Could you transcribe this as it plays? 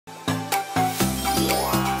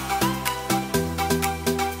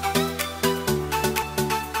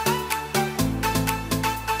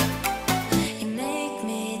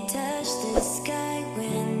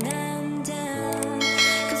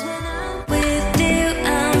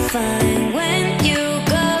fine. When you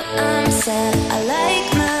go, I'm sad. I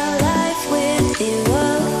like my life with you.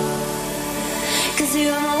 Cause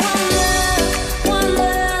you are my one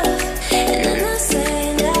love, and I'm not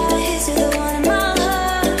saying lies. You're the one in my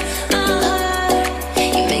heart,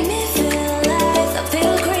 You make me feel alive. I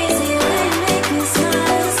feel crazy when you make me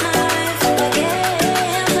smile, smile.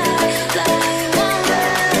 Again, fly, one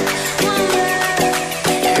love,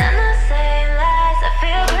 and I'm not saying lies. I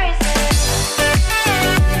feel crazy.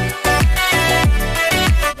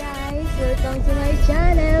 Guys, welcome to my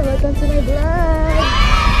channel. Welcome to my vlog.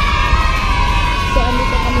 So,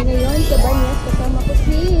 andito kami ngayon sa Banyas. Kasama ko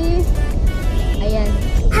si... Ayan.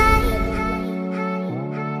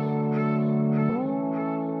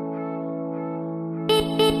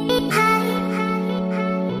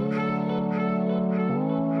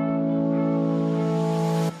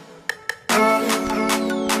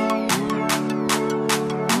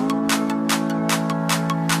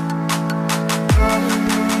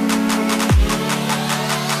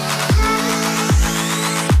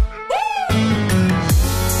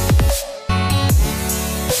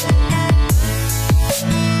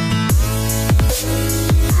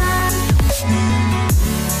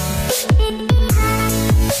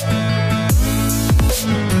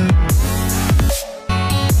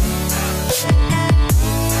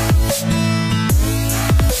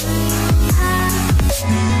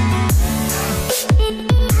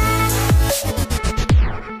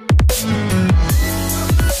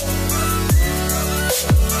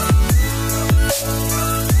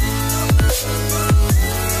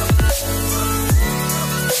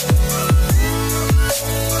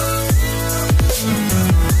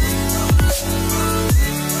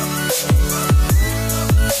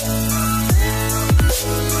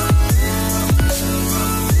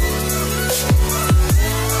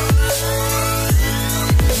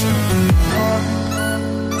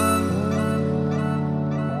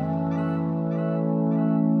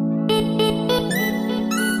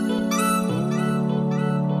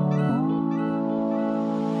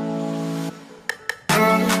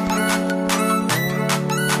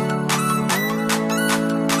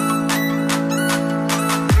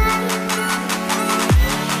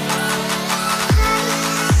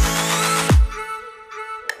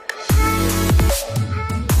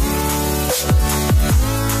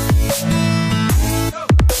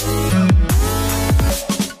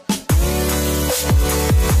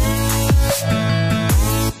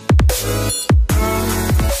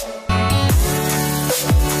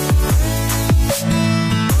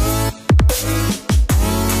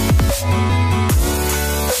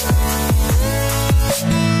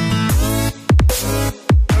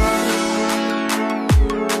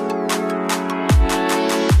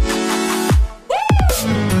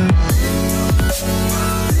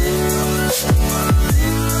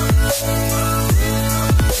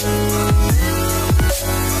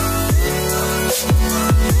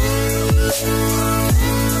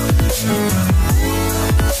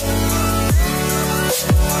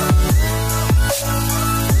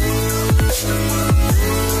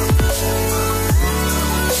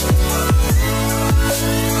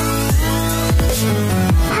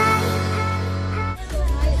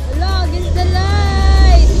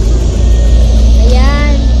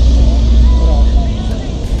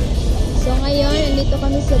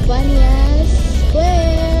 Sa Banyas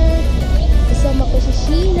Square. Kasama ko si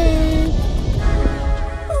Sheena.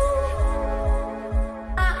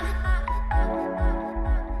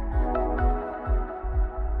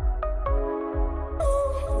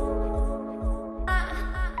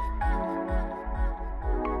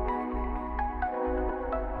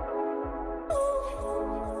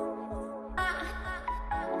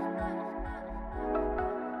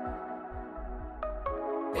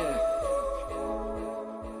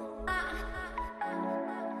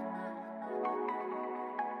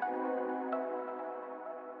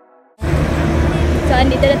 So,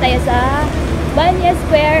 andito na tayo sa Banyas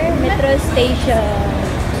Square Metro Station.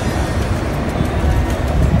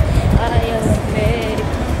 Ayun, very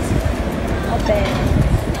open.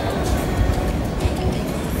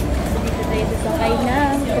 Dito tayo sasakay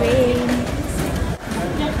ng train.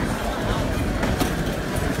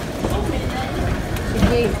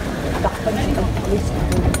 Sige, takpan siya.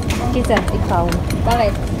 Kisa, ikaw.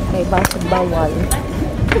 Bakit? May basag bawal.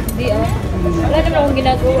 Hindi wala naman akong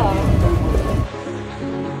ginagawa.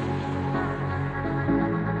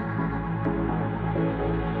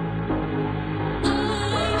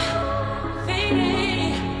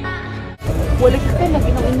 Wala ka kayo,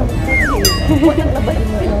 nag-inom ko po. Huwag naglabain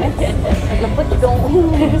mo. Naglabot dong.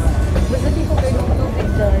 Basta di ko kayo ng tubig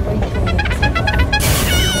dyan.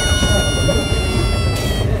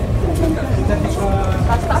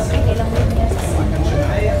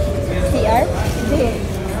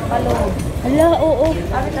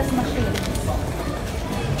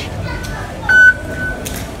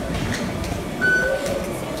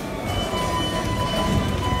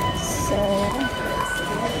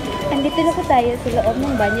 Nandito na po tayo sa loob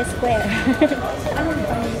ng Banya Square. Anong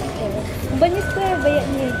Banya Square? Banya Square ba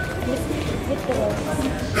yan eh? Dito.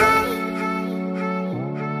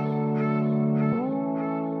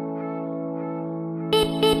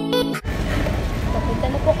 Papunta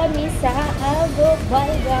na po kami sa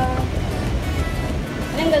Dubai.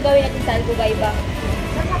 Anong gagawin natin sa Dubai ba?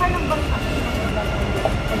 Nasaka ng bangka.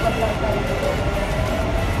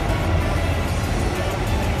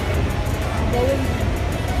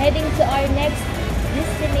 Heading to our next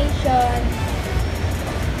destination.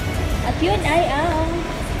 At yun ay ang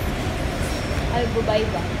Al Dubai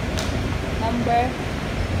ba? Number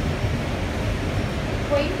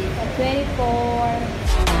 24.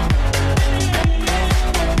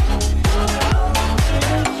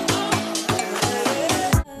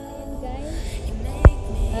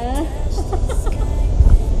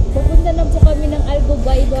 Pupunta na po kami ng Al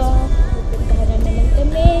Dubai ba? Pupuntahan na naman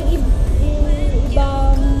kami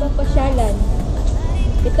ibang papasyalan.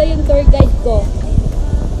 Ito yung tour guide ko.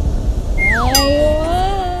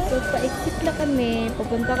 Aywa! So, pa-exit na kami.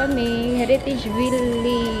 Pupunta kami Heritage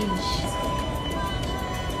Village.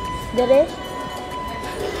 Dire?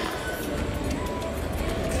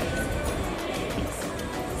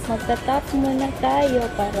 Magta-tap muna tayo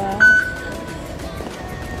para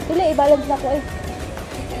i-balance na ko eh.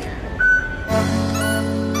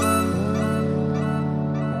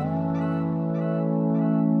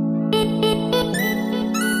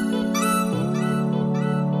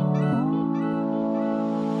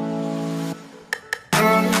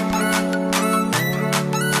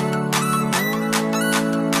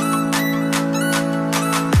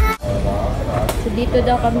 So dito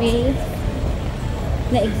daw kami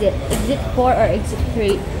na exit. Exit 4 or exit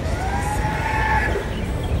 3.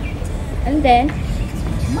 And then,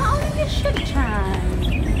 Mauna siya dyan.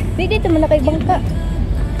 pwede ito malaki bangka.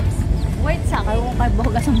 Wait sa kayo kung kayo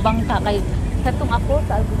bahugas ang bangka kay katong ako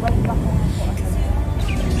sa Dubai ba ko.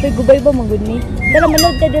 Pwede gubay ba magod ni? Tara,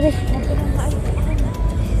 manood ka dire.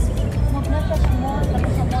 Magna siya sa mall,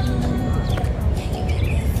 tapos sa mall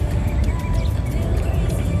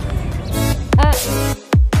Ah,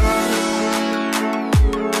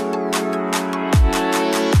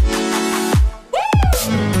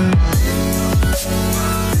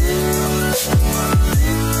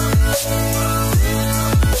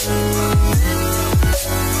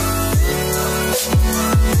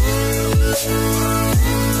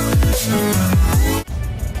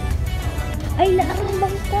 ay, naakang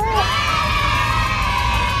bangka.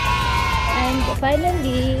 And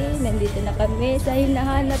finally, nandito na kami sa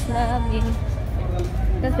hinahanap namin.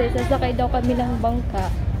 Kasi sasakay daw kami ng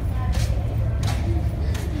bangka.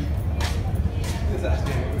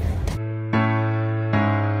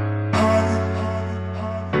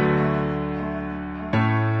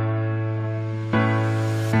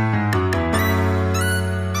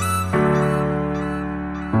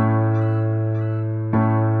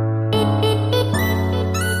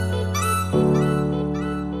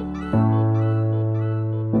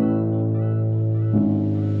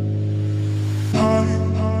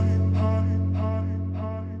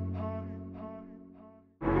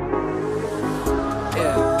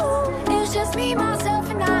 It's just me, myself,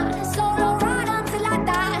 and I. Solo ride until I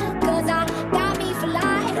die. 'Cause I got me for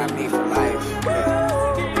life. Got me for life.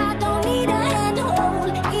 I don't need a hand to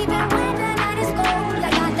hold. Even when the night is cold,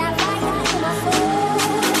 I got that fire in my soul.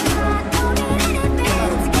 I don't need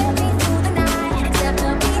anything to get me through the night. Except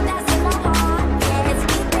the beat that's in my heart. Yeah, it's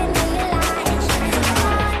keeping me alive.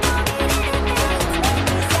 I don't need anything to make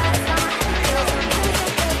me satisfied.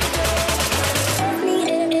 Lift me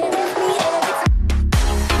every time.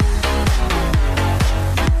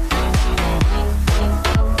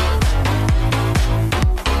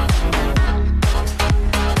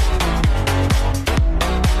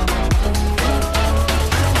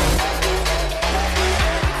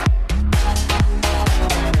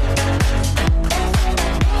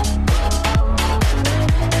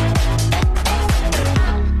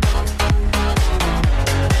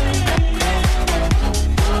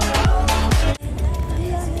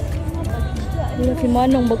 Wala si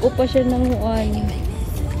Manong, mag-upa siya ng uwan.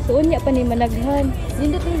 So, unya pa ni managhan.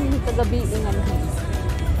 Hindi tayo hindi kagabi nga.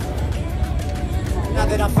 Now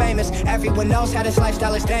that I'm famous, everyone knows how this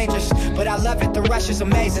lifestyle is dangerous. But I love it, the rush is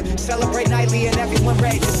amazing. Celebrate nightly and everyone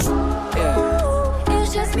rages. Yeah. It's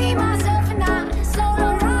just me, myself, and I.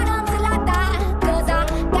 Solo ride until I die. 'Cause I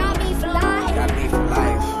got me for life. Got me for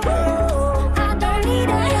life. I don't need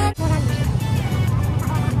a hand.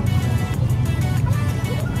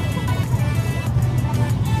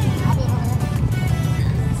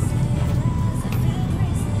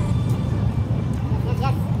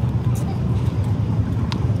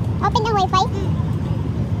 Open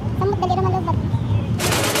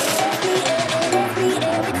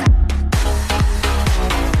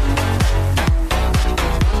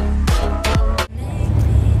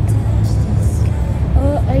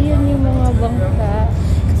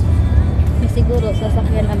siguro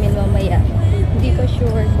sasakyan namin mamaya. Hindi ko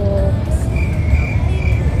sure kung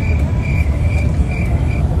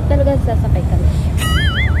talagang sasakay kami.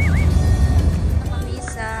 Kami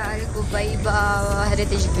sa Al-Gubayba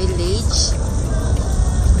Heritage Village.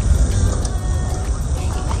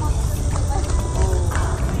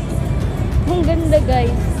 Ang ganda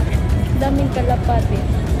guys. Daming kalapate.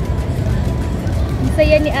 Ang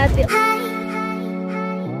saya ni ate.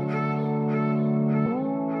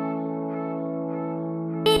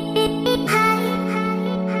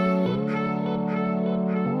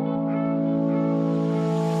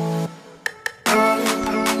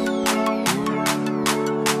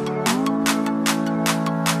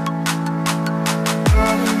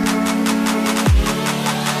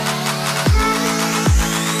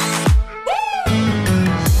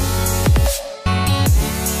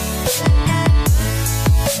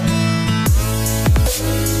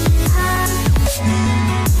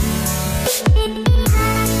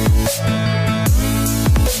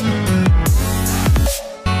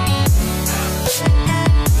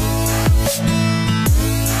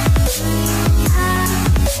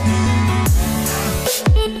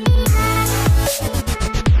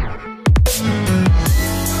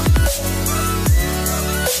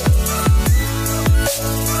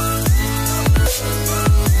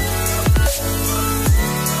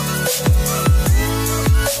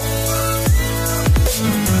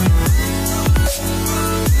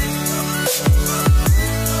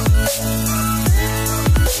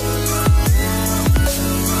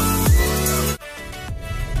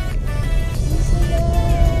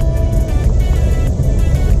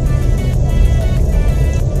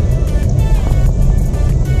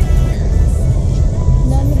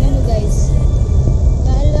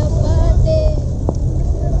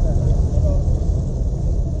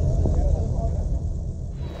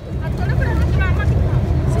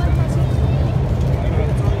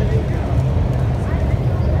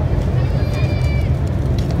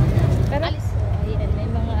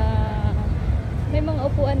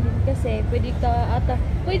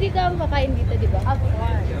 Pwede ka makain dito, di ba?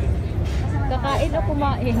 Kakain o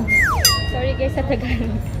kumain? Sorry guys sa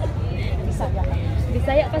Tagalog. Bisaya.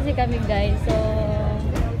 Bisaya kasi kami guys. So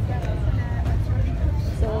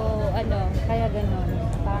ano, kaya ganon.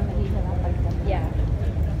 Parang nahihirapan ka. Yeah.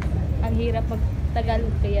 Ang hirap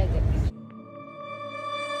mag-Tagalog kaya guys.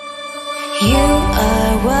 You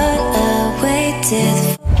are what I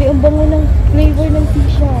waited for. Kaya ang bango ng flavor ng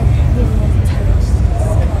t-shirt. Yan.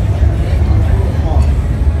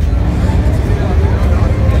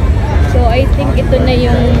 So, I think ito na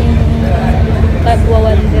yung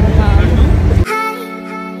tagwa 1 dirham.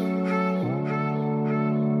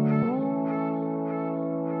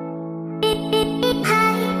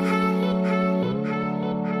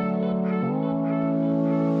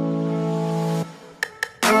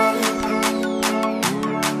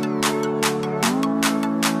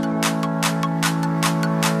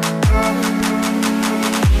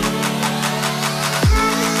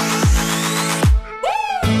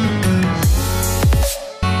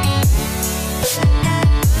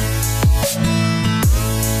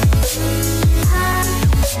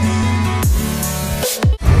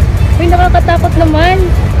 Nakakatakot naman.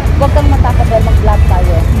 Huwag kang matakot dahil mag-vlog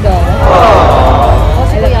tayo. Do. O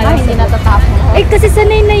sige na, hindi natatapos. Ay, kasi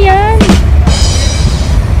sanay na yan.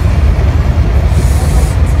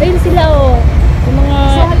 Ayun sila oh. Yung mga,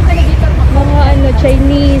 ano,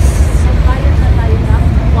 Chinese.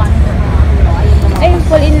 Ay,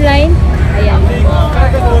 fall in line. Ayan.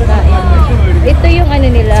 Ito yung ano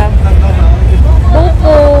nila.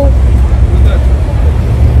 Buko.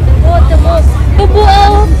 Tubo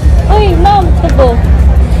oh. Uy, ma'am, tubo.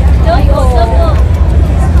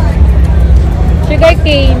 Sugar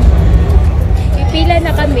cane. Pipila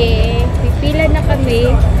na kami.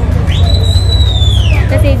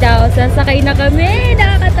 Kasi daw, sasakay na kami.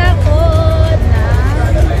 Nakakatakot na.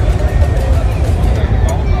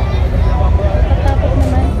 Nakakatakot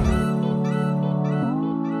naman.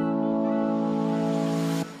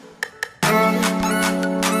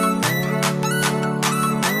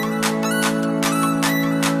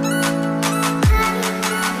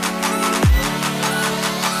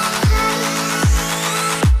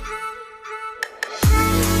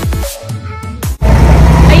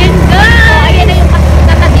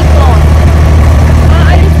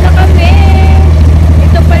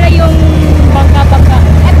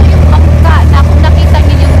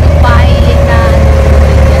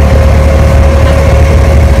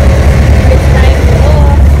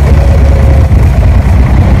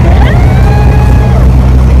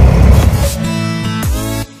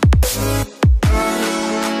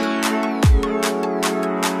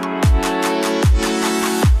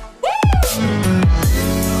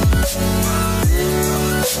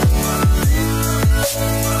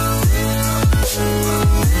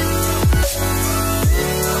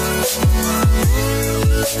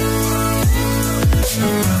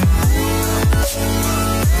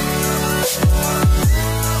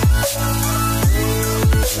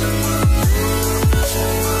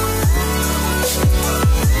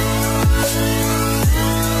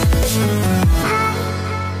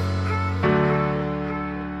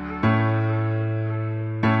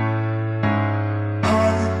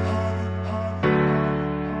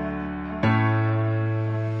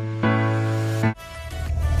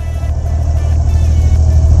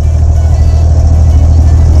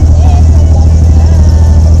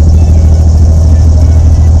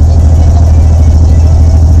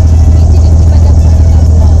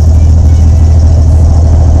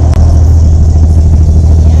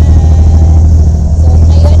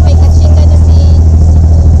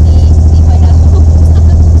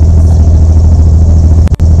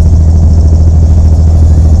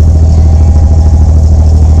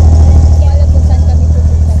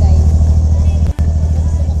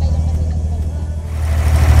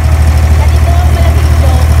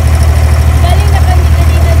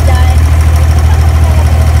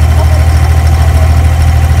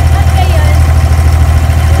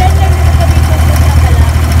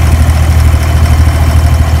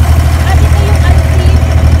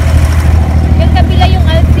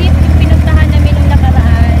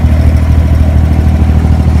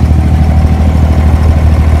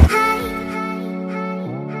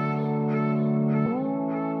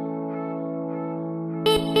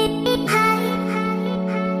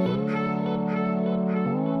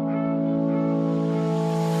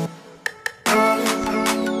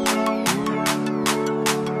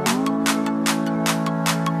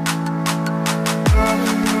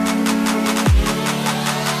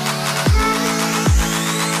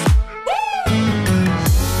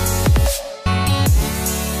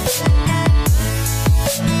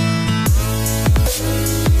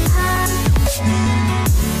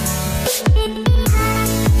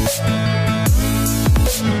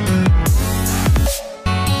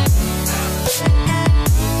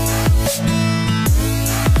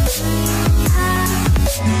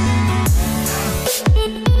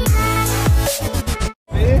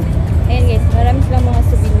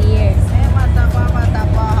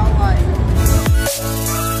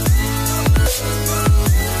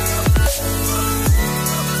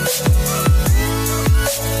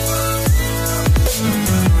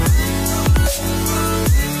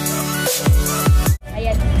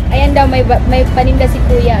 may paninda si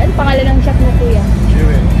Kuya. Ano pangalan ng shop mo, Kuya?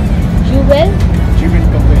 Jewel. Jewel? Jewel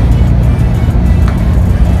Cafe.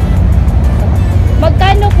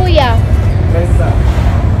 Magkano, Kuya?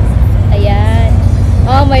 30. Ayan.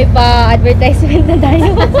 Oh, may pa-advertisement na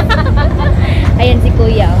tayo. Ayan si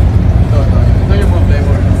Kuya. Ito yung mga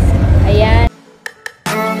flavor. Ayan.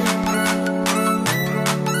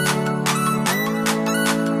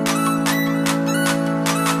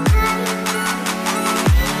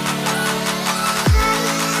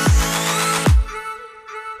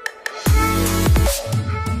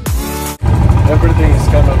 Everything is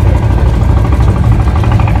kind of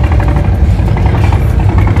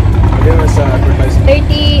again, it's advertising.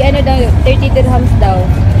 30, ano daw, 30 dirhams daw.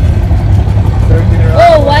 30 dirhams.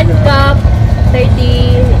 Oh, 1 cup,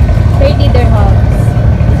 30 dirhams.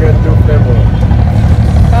 You get 2 flavor.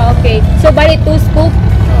 Ah, okay. So, bali 2 scoop.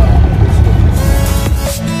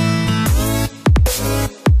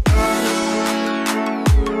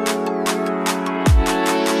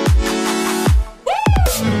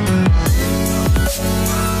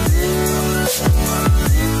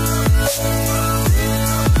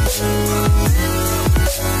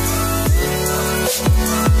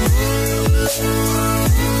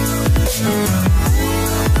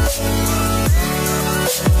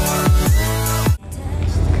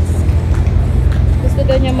 Gusto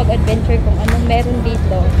daw niya mag-adventure kung anong meron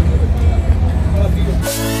dito.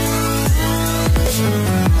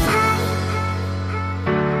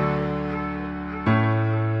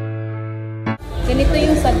 Ganito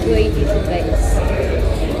yung subway dito, guys.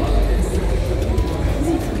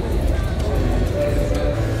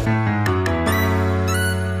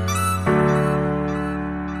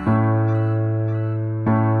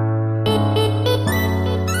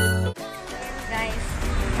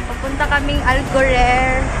 Punta kaming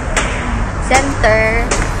Algorer Center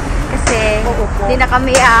kasi hindi na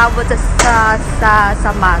kami aabot sa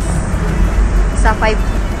mass sa 5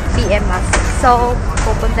 PM mass. So,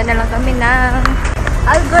 pupunta na lang kami ng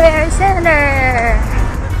Algorer Center.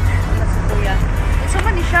 Mas kuya. Gusto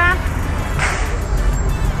man ni siya.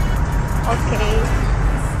 Okay.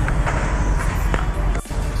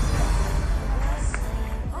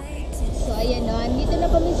 So, ayan o. Andito na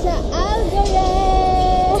kami sa Algorer.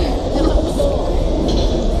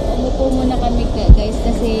 Umupo muna kami, guys,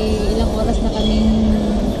 kasi ilang oras na kaming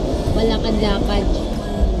malakad-lakad.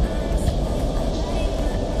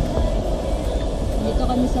 Dito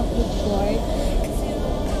kami sa food court.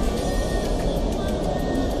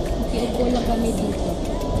 Upo lang kami dito.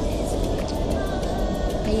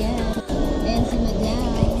 Ayan. Ayan si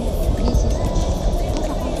Madam.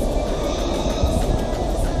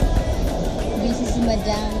 Busy si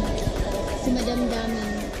Madam. Si Madam Daming.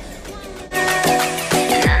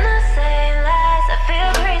 And I'm not saying lies, I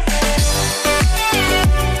feel crazy.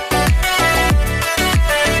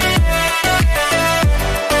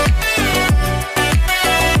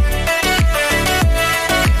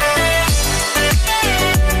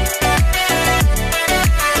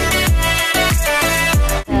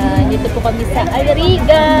 Dito po kami sa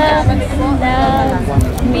Alriga.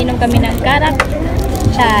 Uminom kami ng karak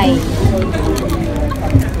chai.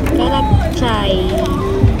 Karak chai.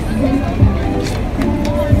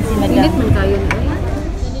 Si Madam. Init man tayo.